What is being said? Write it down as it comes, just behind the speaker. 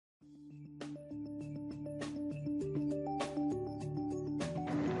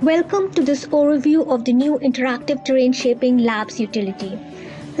Welcome to this overview of the new Interactive Terrain Shaping Labs utility.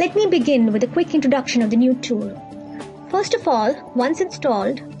 Let me begin with a quick introduction of the new tool. First of all, once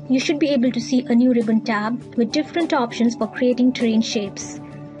installed, you should be able to see a new ribbon tab with different options for creating terrain shapes.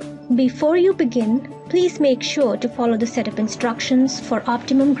 Before you begin, please make sure to follow the setup instructions for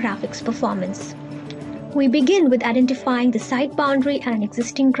optimum graphics performance. We begin with identifying the site boundary and an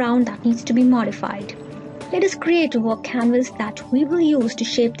existing ground that needs to be modified. Let us create a work canvas that we will use to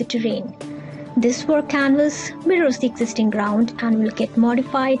shape the terrain. This work canvas mirrors the existing ground and will get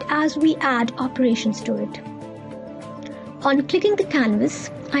modified as we add operations to it. On clicking the canvas,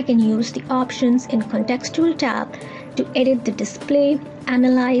 I can use the Options in Contextual tab to edit the display,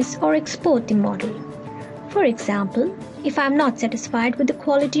 analyze, or export the model. For example, if I am not satisfied with the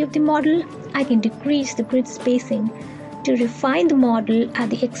quality of the model, I can decrease the grid spacing to refine the model at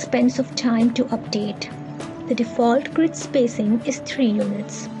the expense of time to update. The default grid spacing is 3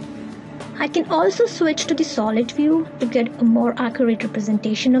 units. I can also switch to the solid view to get a more accurate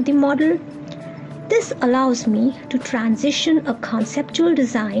representation of the model. This allows me to transition a conceptual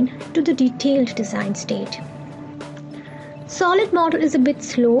design to the detailed design state. Solid model is a bit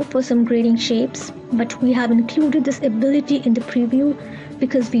slow for some grading shapes, but we have included this ability in the preview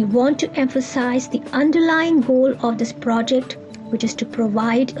because we want to emphasize the underlying goal of this project, which is to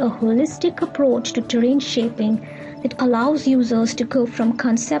provide a holistic approach to terrain shaping that allows users to go from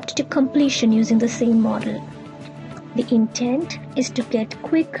concept to completion using the same model. The intent is to get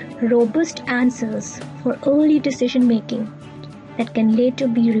quick, robust answers for early decision making that can later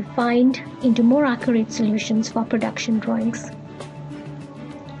be refined into more accurate solutions for production drawings.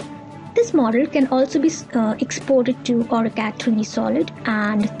 This model can also be exported to AutoCAD 3D Solid,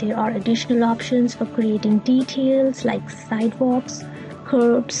 and there are additional options for creating details like sidewalks,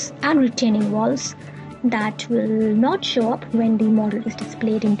 curbs, and retaining walls that will not show up when the model is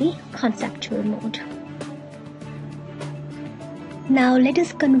displayed in the conceptual mode. Now let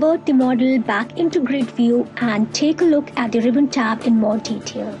us convert the model back into grid view and take a look at the ribbon tab in more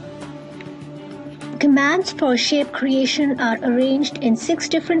detail. Commands for shape creation are arranged in 6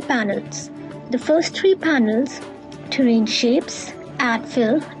 different panels. The first 3 panels, Terrain Shapes, Add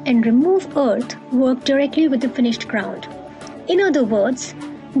Fill, and Remove Earth, work directly with the finished ground. In other words,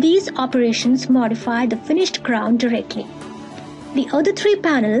 these operations modify the finished ground directly. The other 3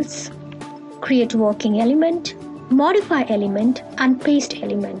 panels, Create Working Element, Modify Element, and Paste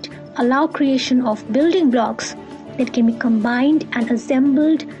Element, allow creation of building blocks that can be combined and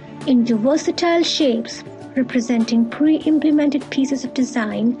assembled into versatile shapes representing pre-implemented pieces of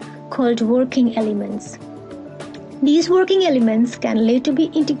design called working elements. These working elements can later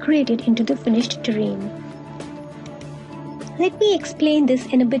be integrated into the finished terrain. Let me explain this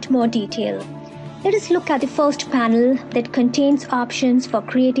in a bit more detail. Let us look at the first panel that contains options for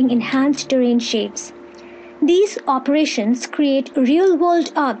creating enhanced terrain shapes. These operations create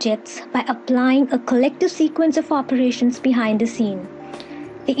real-world objects by applying a collective sequence of operations behind the scene.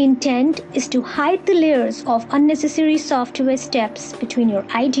 The intent is to hide the layers of unnecessary software steps between your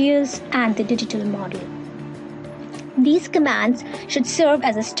ideas and the digital model. These commands should serve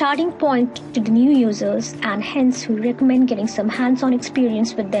as a starting point to the new users, and hence we recommend getting some hands-on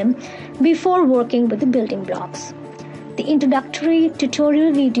experience with them before working with the building blocks. The introductory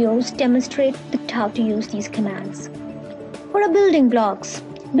tutorial videos demonstrate how to use these commands. What are building blocks?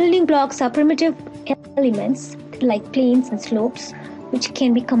 Building blocks are primitive elements like planes and slopes, which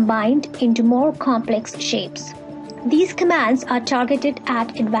can be combined into more complex shapes. These commands are targeted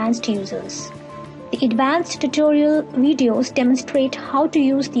at advanced users. The advanced tutorial videos demonstrate how to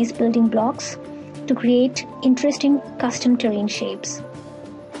use these building blocks to create interesting custom terrain shapes.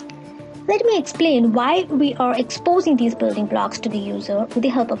 Let me explain why we are exposing these building blocks to the user with the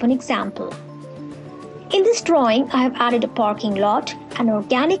help of an example. In this drawing, I have added a parking lot, an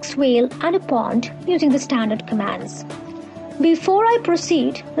organic swale, and a pond using the standard commands. Before I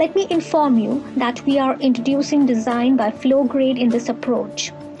proceed, let me inform you that we are introducing design by flow grade in this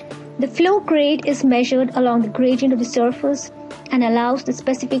approach. The flow grade is measured along the gradient of the surface and allows the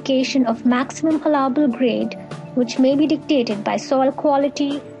specification of maximum allowable grade, which may be dictated by soil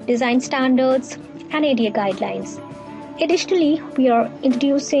quality, design standards, and area guidelines. Additionally, we are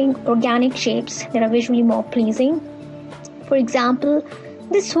introducing organic shapes that are visually more pleasing. For example,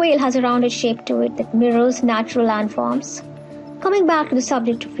 this swale has a rounded shape to it that mirrors natural landforms. Coming back to the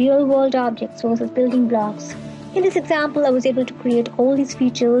subject of real-world objects versus building blocks, in this example, I was able to create all these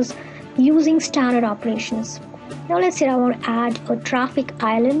features using standard operations. Now let's say I want to add a traffic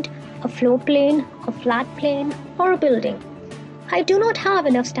island, a flow plane, a flat plane, or a building. I do not have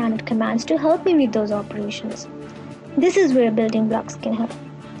enough standard commands to help me with those operations. This is where building blocks can help.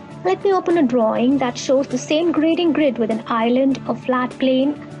 Let me open a drawing that shows the same grading grid with an island, a flat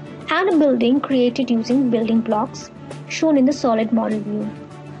plane, and a building created using building blocks shown in the solid model view.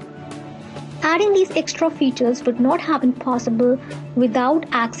 Adding these extra features would not have been possible without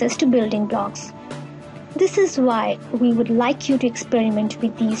access to building blocks. This is why we would like you to experiment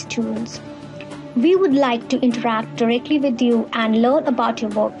with these tools. We would like to interact directly with you and learn about your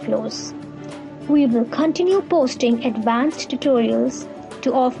workflows. We will continue posting advanced tutorials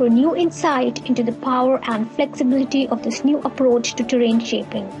to offer new insight into the power and flexibility of this new approach to terrain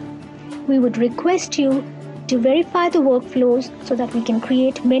shaping. We would request you to verify the workflows so that we can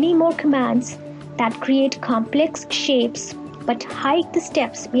create many more commands that create complex shapes but hide the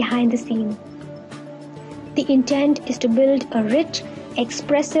steps behind the scene. The intent is to build a rich,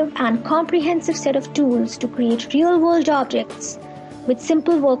 expressive, and comprehensive set of tools to create real-world objects with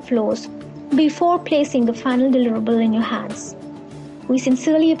simple workflows before placing the final deliverable in your hands. We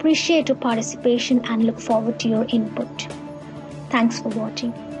sincerely appreciate your participation and look forward to your input. Thanks for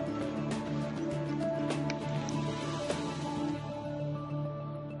watching.